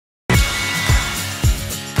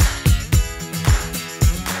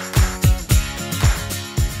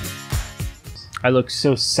I look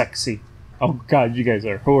so sexy. Oh god, you guys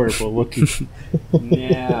are horrible looking.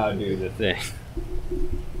 Now do the thing.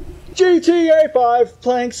 GTA 5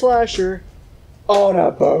 playing slasher on a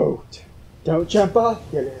boat. Don't jump off,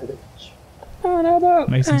 you little bitch. On a boat.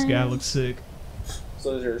 Mason's guy looks sick.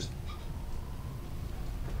 So is yours.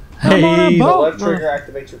 Hey, The left trigger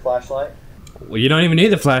activates your flashlight. Well, you don't even need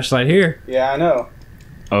the flashlight here. Yeah, I know.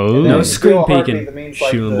 Oh, No If you screen feel a heartbeat, peeking, that means,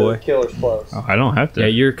 like, shooting the boy. killer's close. oh, I don't have to. Yeah,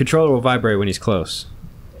 your controller will vibrate when he's close.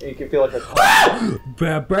 You can feel like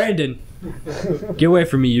a Brandon, get away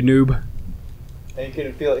from me, you noob. and you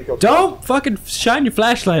can feel it go. Don't fucking shine your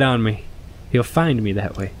flashlight on me. He'll find me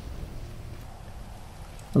that way.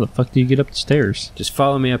 How the fuck do you get up the stairs? Just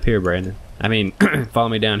follow me up here, Brandon. I mean, follow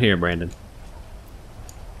me down here, Brandon.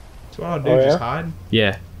 So what I'll do, Oh, yeah? just hide?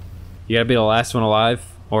 Yeah. You gotta be the last one alive,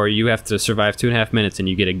 or you have to survive 2.5 minutes and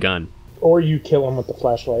you get a gun. Or you kill him with the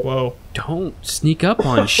flashlight. Whoa. Don't sneak up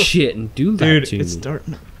on shit and do that Dude, to it's me.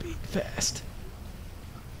 starting to be fast.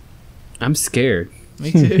 I'm scared.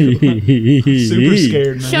 Me too. Super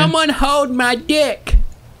scared, man. Someone hold my dick!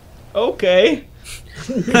 Okay.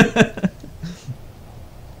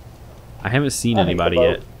 I haven't seen I think anybody the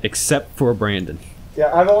yet, boat. except for Brandon.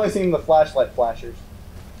 Yeah, I've only seen the flashlight flashers.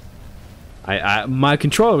 My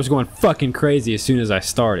controller was going fucking crazy as soon as I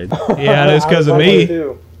started. Yeah, that's because of me.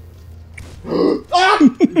 Too.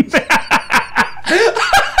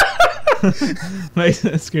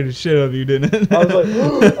 Mason, that scared the shit out of you, didn't it? I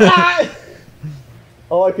was like, ah!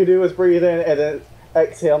 All I could do was breathe in and then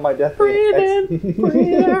exhale my death. Breathe in,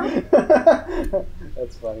 breathe out.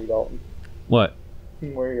 That's funny, Dalton. What?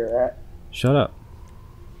 Where you're at. Shut up.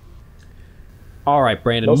 Alright,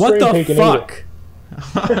 Brandon, No what screen the peeking fuck?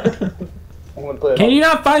 I'm gonna put it Can on. you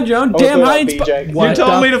not find your own I'm damn gonna put it on hiding spot? BJ. You What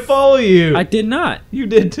told the- me to follow you. I did not. You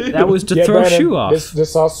did too. That was to Yeah, throw a Brandon, shoe off.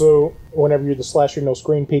 This also, whenever you're the slasher, no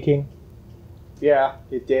screen peeking. Yeah,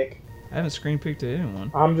 you dick. I haven't screen peeked to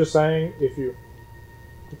anyone. I'm just saying, if you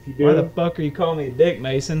do, Why the fuck are you calling me a dick,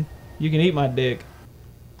 Mason? You can eat my dick.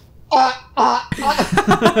 Well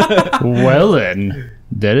then,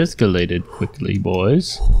 that escalated quickly,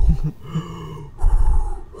 boys.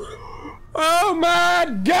 Oh my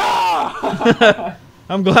god!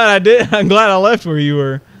 I'm glad I did. I'm glad I left where you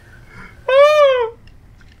were.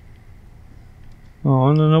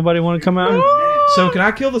 Oh, no, nobody want to come out? So can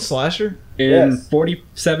I kill the slasher? In Yes.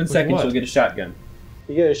 47 seconds, what? you'll get a shotgun.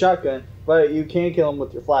 You get a shotgun, but you can kill him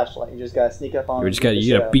with your flashlight. You just gotta sneak up on him. You just gotta, and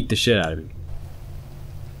you gotta shit beat the shit out of him.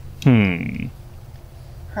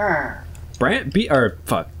 out.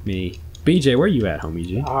 Fuck me. BJ, where you at, homie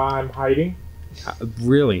G? I'm hiding.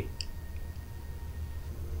 Really?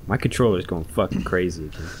 My controller's going fucking crazy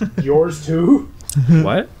again. Yours too?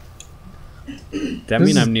 What? That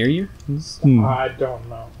mean I'm near you? I don't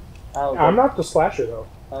know. I don't I'm think- not the slasher though.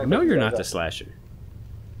 I I don't know think you're he not the does slasher.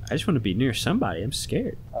 I just want to be near somebody. I'm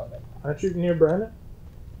scared. that. Oh, man. Aren't you near Brandon?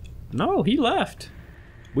 No, he left.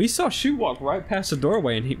 We saw Shoe walk right past the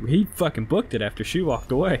doorway, and he fucking booked it after Shoe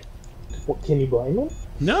walked away. What, can you blame him?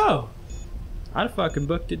 No, I'd have fucking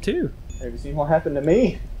booked it too. Have you seen what happened to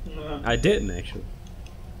me? I didn't actually.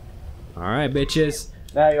 All right, bitches,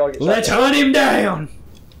 Now you all get let's shot. hunt him down.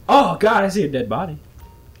 Oh God, I see a dead body.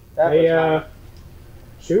 That Hey, was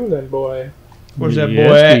shoe then, boy. Where's that boy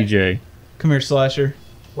Yes, at? DJ. Come here, slasher.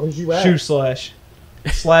 Where's you at? Shoe slash.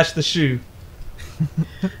 Slash the shoe.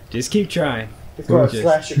 Just keep trying. It's going to Just-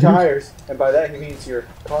 slash your tires, and by that he means your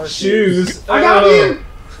car Shoes. I got you!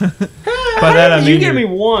 By that I mean You gave me your-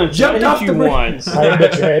 one. Jumped I off hit the you bridge. once. I aimed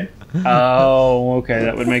at your head. Oh, okay,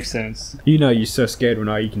 that would make sense. You know you're so scared when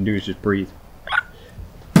all you can do is just breathe.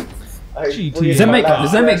 GT. Does Does that make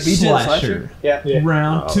BJ the Slasher. slasher? Yeah. Yeah.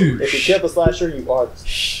 Round Oh. 2. If you kill the slasher, you are.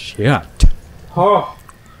 Shit. Oh.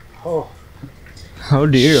 Oh. Oh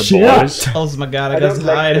dear, Shit. boys. Oh my god, I I got don't to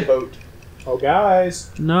like the hide. boat. Oh, guys.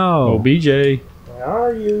 Oh, No. BJ. Where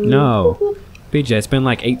are you? No. BJ, it's been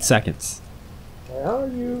like 8 seconds. Where are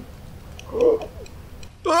you?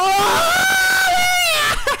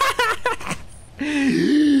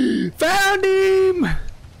 Found him!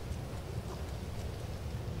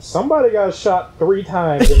 Somebody got shot 3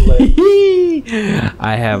 times and lived.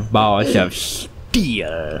 I have balls of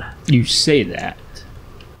steel. You say that.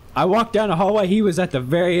 I walked down the hallway. He was at the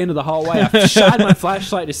very end of the hallway. I shined my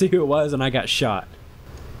flashlight to see who it was, and I got shot.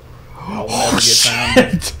 I will never get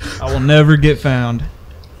found. I will never get found.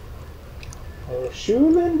 Oh,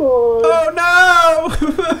 shoe then, boy. Oh no!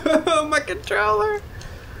 My controller.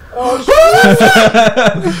 Oh,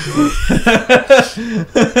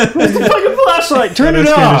 Where's the fucking flashlight? Turn it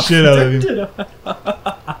That scared the off. shit out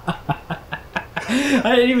of him.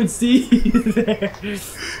 I didn't even see you there.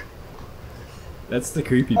 That's the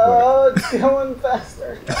creepy part. It's going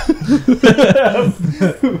faster.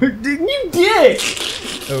 You dick!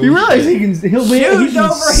 Oh, You realize he'll be Shoot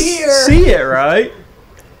over here. See it, right?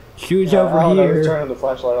 Shoes I over don't know who's here. turning the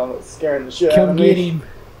flashlight on. It's scaring the shit out Come of get me. him.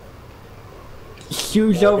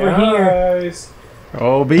 Shoes over here. Guys.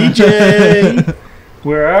 Oh, BJ,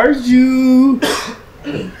 where are you?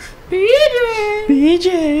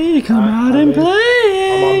 BJ, come out and I'm on the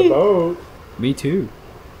play. boat. Me too.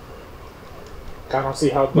 I don't see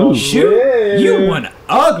how Ooh, boat Shoot! is. You one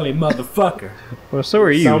ugly motherfucker. Well, so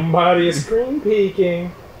are you. Somebody is screen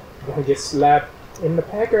peeking. Gonna get slapped in the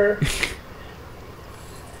pecker.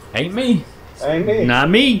 Ain't me. Ain't me. Not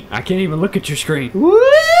me. I can't even look at your screen. Woo!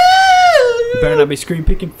 You better not be screen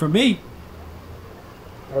picking for me.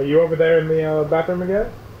 Are you over there in the bathroom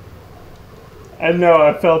again? I know,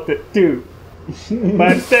 I felt it too.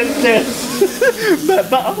 My sentence. My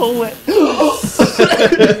bubble wet.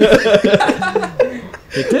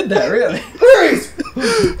 It did that, really?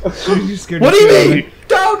 What do you mean?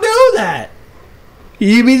 Don't do that!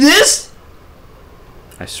 You mean this?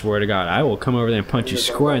 I swear to God, I will come over there and punch you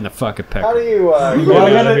square in the fucking How do pecker. you, Well, I I gotta-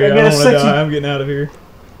 gotta, I I gotta don't wanna set die. I'm getting out of here.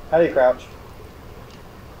 how do you crouch?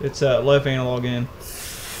 It's left analog in.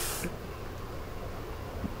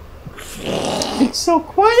 It's so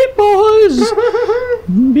quiet, boys.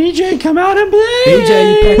 BJ, come out and play.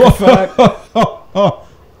 BJ, you pecker fuck.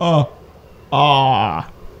 Ah.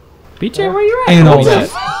 BJ, where you at? And all Hold that.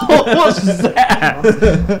 up. What was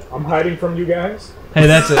that? I'm hiding from you guys. Hey,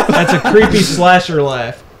 that's a creepy slasher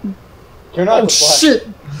laugh. You're not Oh, the flash. shit.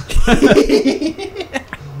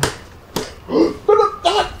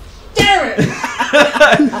 Damn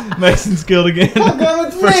it! Mason's killed again. How come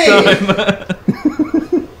it's First me? time.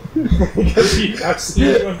 Because I've seen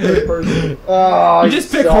you in third person. Oh, You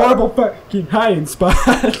just pick suck. horrible fucking hiding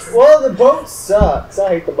spots. Well, the boat sucks. I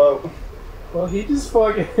hate the boat. Well, he just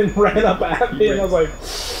fucking ran up at me, and I was like,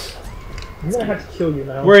 I'm gonna have to kill you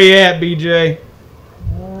now. Where you at, BJ?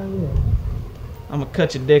 You know. I'm gonna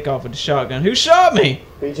cut your dick off with the shotgun. Who shot me?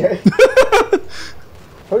 BJ?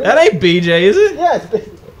 That ain't BJ, is it? Yeah, it's BJ.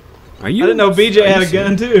 Are you? I didn't know BJ had a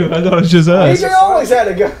gun too. I thought it was just us. BJ always had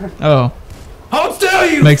a gun. Oh, Hold still,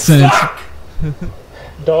 you. makes sense.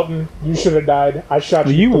 Dalton, you should have died. I shot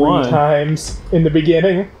Well, you you 3 won. times in the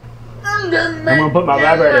beginning. I'm gonna put my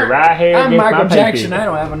vibrator right here I'm against Michael my Jackson. pinky. I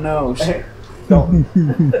don't have a nose. Dalton.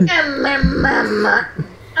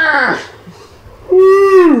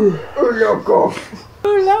 Ooh, loco.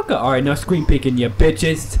 Oh, loco. All right, no screen picking, you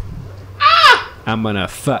bitches. I'm gonna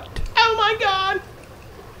fuck. Oh my God,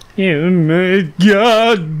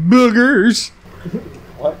 boogers.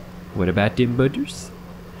 What about them butters?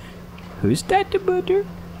 Who's that the butter?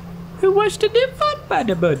 Who wants to do fun by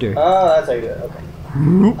the butter? Oh, that's how you do it. Okay.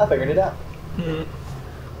 I figured it out.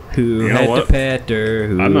 Who You know had what? the petter?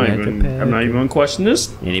 Who I'm not had the even petter? gonna question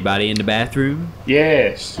this. Anybody in the bathroom?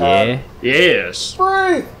 Yes. Yeah. Yes.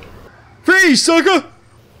 Free! Freeze, sucker.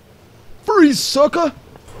 Freeze, sucker.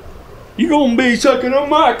 You gonna be sucking on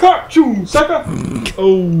my cartoon, sucker.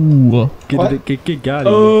 Oh. What? Got him.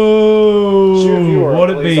 Oh. Shoot, if you were a What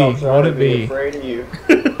it police be? officer, I What would it be? Afraid of you.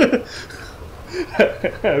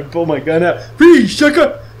 I pull my gun out. Freeze,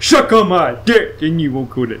 sucker. Suck on my dick, and you won't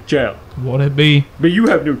go to jail. What it be? But you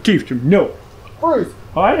have no teeth to know. Bruce!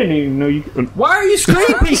 Oh, I didn't even know you could. Why are you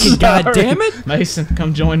screen peeking? God damn it! Mason,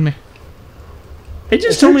 come join me. It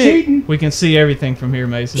just told me. cheating. We can see everything from here,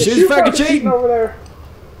 Mason. She's You fucking cheating cheating. over there.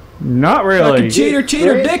 Not really. Fucking cheater,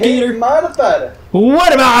 dick eater. Modified.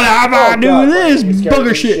 What about if I do this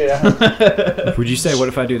booger shit? Would you say, what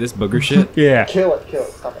if I do this booger shit? Yeah, Kill it, kill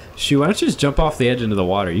it. Stop it. Shoot, why don't you just jump off the edge into the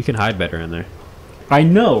water? You can hide better in there. I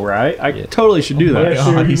know, right? I Yeah. totally should do that. Yeah,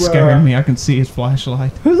 sure, God, he's you, scaring me. I can see his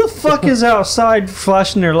flashlight. Who the fuck is outside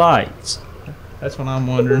flashing their lights? That's what I'm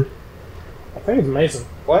wondering. I think it's Mason.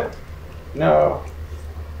 What? No.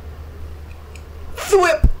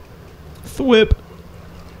 Thwip! Thwip.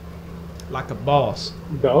 Like a boss.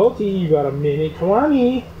 Dalty, you got a mini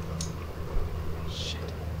 20.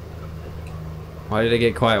 Why did I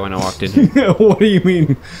get quiet when I walked in here? What do you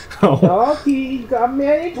mean? Oh, Dalty, you got a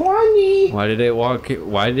mini 20. Why did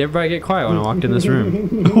everybody get quiet when I walked in this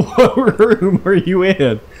room? what room are you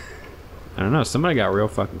in? I don't know, somebody got real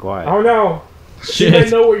fucking quiet. Oh no. You didn't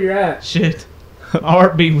Shit. know where you're at. Shit. My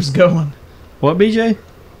heartbeat was going. What, BJ?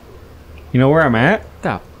 You know where I'm at?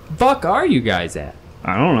 The fuck are you guys at?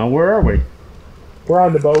 I don't know. Where are we? We're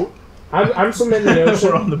on the boat. I'm swimming in the We're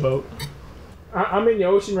ocean. on the boat. I'm in the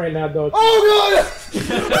ocean right now, Dalty. Oh god!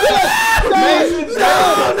 Mason,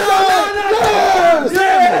 No!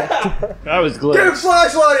 I was Get a glitched.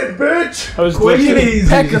 flashlight in, bitch! I was Quick and glitching. easy.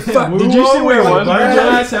 Peck of fuck. Did you see where it was?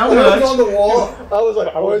 Guys, how I was on much? the wall. I was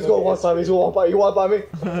like, boys, go one time. He's gonna walk by. You walk by me.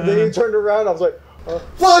 And then he turned around. I was like,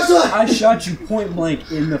 flashlight! I shot you point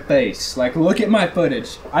blank in the face. Like, look at my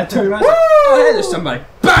footage. I turned around. I was like, oh, hey, there's somebody.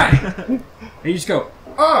 Bang! And you just go,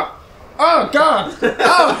 oh God,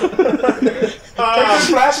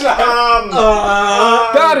 Flashlight!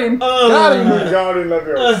 got him. God, I love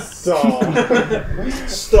your song.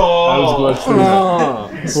 Stop. I was glitched.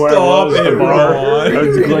 Where I was at the bar. I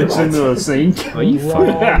was glitched into a sink. Oh, you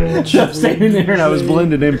fucking I'm standing there and I was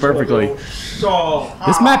blended in perfectly. Stop.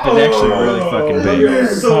 This map is actually really fucking big.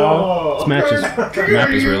 Stop. This map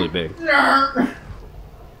is really big. Am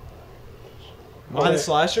I the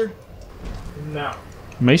slasher? No.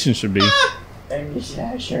 Mason should be. I'm the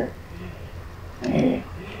slasher. Hey,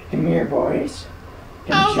 come here, boys.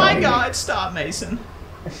 Oh my God! Stop, Mason.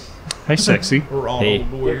 Hey, sexy. We're all Hey.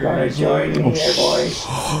 weird. Join me here, boys.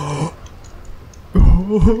 I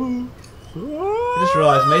just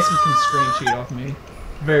realized Mason can screen cheat off me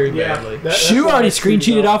very badly. Shu already screen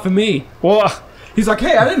cheated off of me. Well, He's like,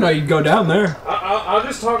 hey, I didn't know you'd go down there. I'll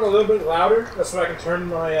just talk a little bit louder. That's why I can turn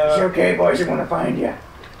my Okay, boys, I'm gonna find you.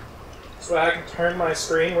 so I can turn my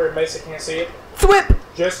screen where Mason can't see it. Thwip!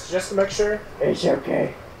 Just to make sure. It's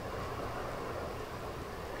okay.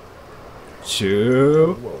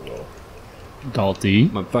 Shu. Dalty.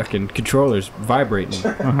 My fucking controller's vibrating.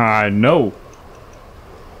 I know.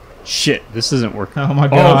 Shit, this isn't working. Oh my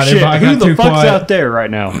God! Oh shit, I who got the too fuck's quiet. out there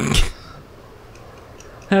right now?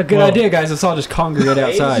 Good idea, guys. Let's all just congregate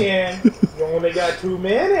outside. Asian, you only got 2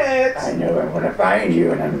 minutes. I know I'm gonna find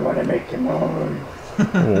you and I'm gonna make you moan.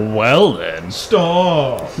 Well then.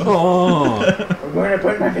 Stop! Oh. I'm gonna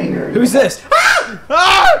put my finger in Who's this?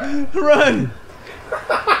 Run!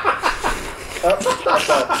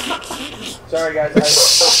 Sorry, guys.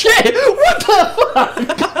 Shit! What the fuck?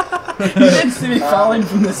 You didn't see me falling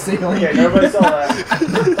from the ceiling. Okay, nobody saw that.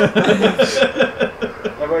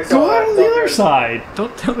 Nobody saw Go that. out on the other side.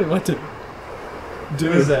 Don't tell me what to do.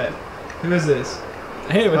 Who is that? Who is this?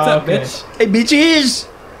 Hey, what's Oh, up, okay. bitch? Hey, bitches!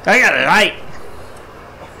 I got it right.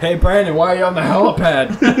 Hey, Brandon, why are you on the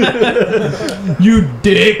helipad? You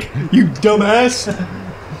dick! You dumbass!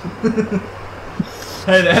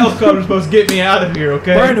 Hey, the helicopter's supposed to get me out of here,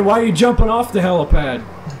 okay? Brandon, why are you jumping off the helipad?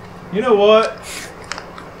 You know what?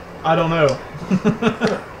 I don't know.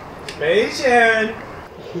 Mason,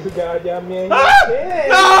 you got your man. No!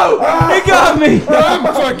 He got me! I'm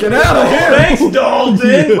fucking out of here! Thanks,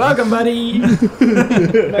 Dalton! Welcome, buddy!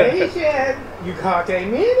 Mason, you caught a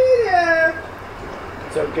minute.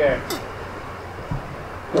 It's okay.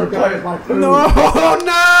 Good God, it's my food. No! I'm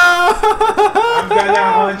gonna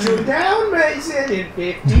hunt you down, Mason, in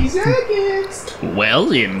 50 seconds. Well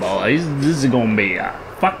then, boys, this is gonna be a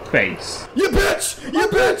fuck face. You bitch! You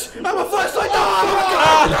bitch! I'm a flashlight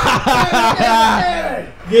dog!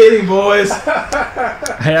 Get him, boys!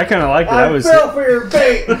 Hey, I kind of like it. I fell for your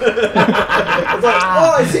bait. It's like,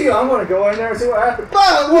 oh, I see you. I'm gonna go in there and see what happens.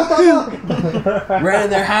 Oh, what the fuck? Right in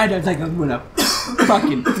their hide, I was like, I'm gonna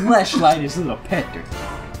fucking flashlight his little pecker.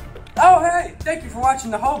 Oh, hey! Thank you for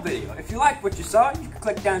watching the whole video. If you liked what you saw, you can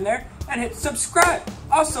click down there and hit subscribe.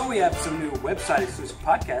 Also, we have some new website-exclusive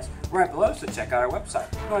podcasts right below, so check out our website.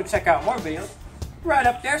 If you want to check out more videos, right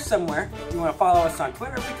up there somewhere. If you want to follow us on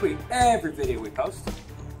Twitter, we tweet every video we post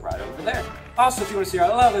right over there. Also, if you want to see our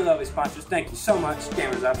lovely, lovely sponsors, thank you so much,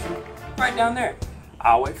 Gamers Option, right down there.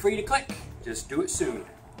 I'll wait for you to click. Just do it soon.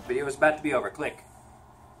 Video is about to be over. Click.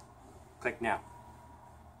 Click now.